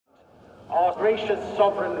our gracious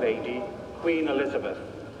Sovereign Lady, Queen Elizabeth.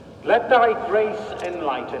 Let thy grace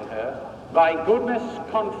enlighten her, thy goodness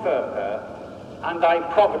confirm her, and thy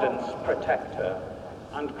providence protect her,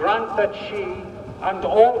 and grant that she and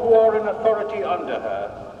all who are in authority under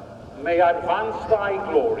her may advance thy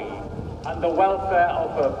glory and the welfare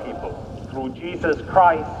of her people. Through Jesus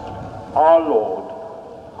Christ, our Lord.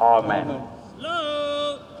 Amen.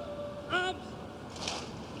 Slow up.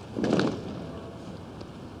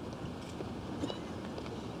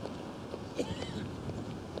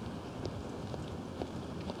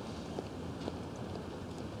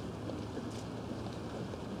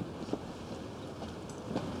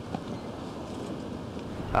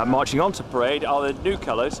 Marching on to parade are the new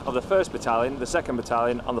colours of the 1st Battalion, the 2nd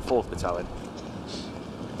Battalion and the 4th Battalion.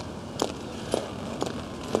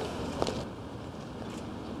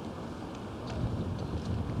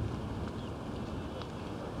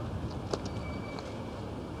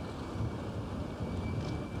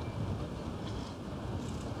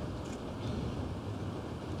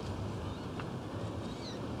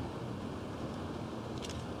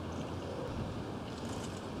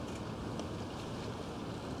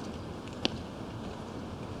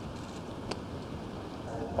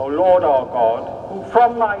 O Lord our God, who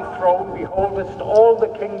from thy throne beholdest all the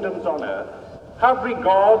kingdoms on earth, have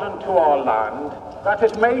regard unto our land, that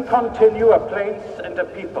it may continue a place and a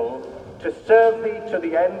people to serve thee to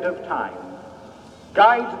the end of time.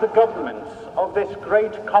 Guide the governments of this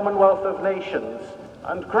great commonwealth of nations,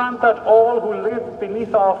 and grant that all who live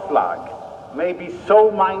beneath our flag may be so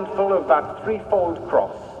mindful of that threefold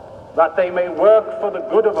cross, that they may work for the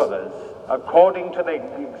good of others, according to the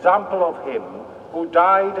example of him who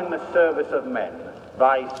died in the service of men,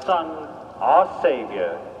 thy Son, our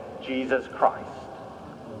Saviour, Jesus Christ.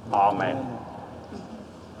 Amen.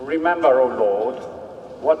 Remember, O Lord,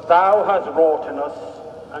 what thou hast wrought in us,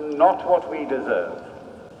 and not what we deserve.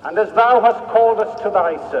 And as thou hast called us to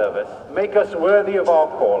thy service, make us worthy of our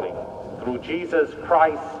calling, through Jesus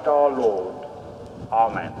Christ our Lord.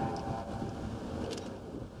 Amen.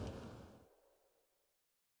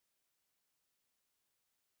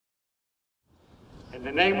 In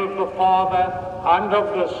the name of the Father, and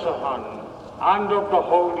of the Son, and of the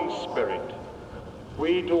Holy Spirit,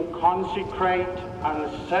 we do consecrate and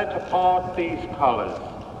set apart these colours,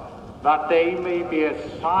 that they may be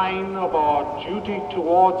a sign of our duty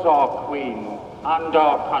towards our Queen and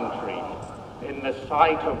our country, in the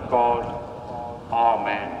sight of God.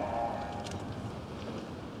 Amen.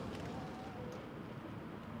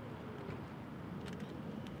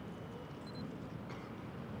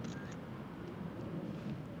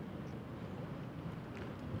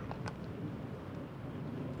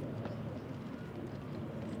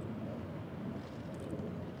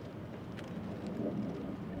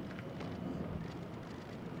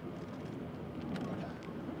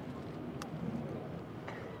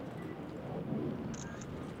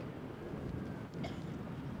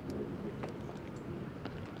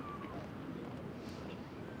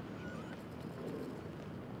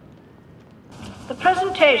 The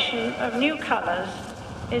presentation of new colours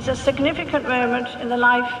is a significant moment in the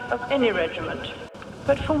life of any regiment,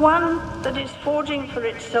 but for one that is forging for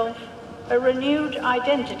itself a renewed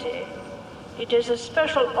identity, it is a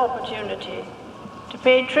special opportunity to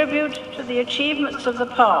pay tribute to the achievements of the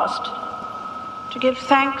past, to give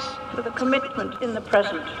thanks for the commitment in the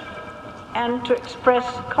present, and to express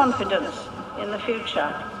confidence in the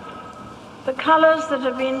future. The colours that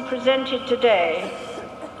have been presented today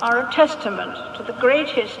are a testament to the great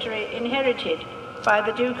history inherited by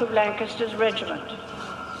the Duke of Lancaster's regiment,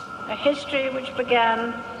 a history which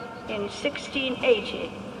began in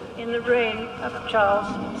 1680 in the reign of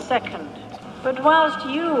Charles II. But whilst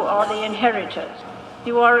you are the inheritors,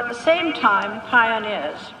 you are at the same time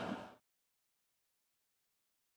pioneers.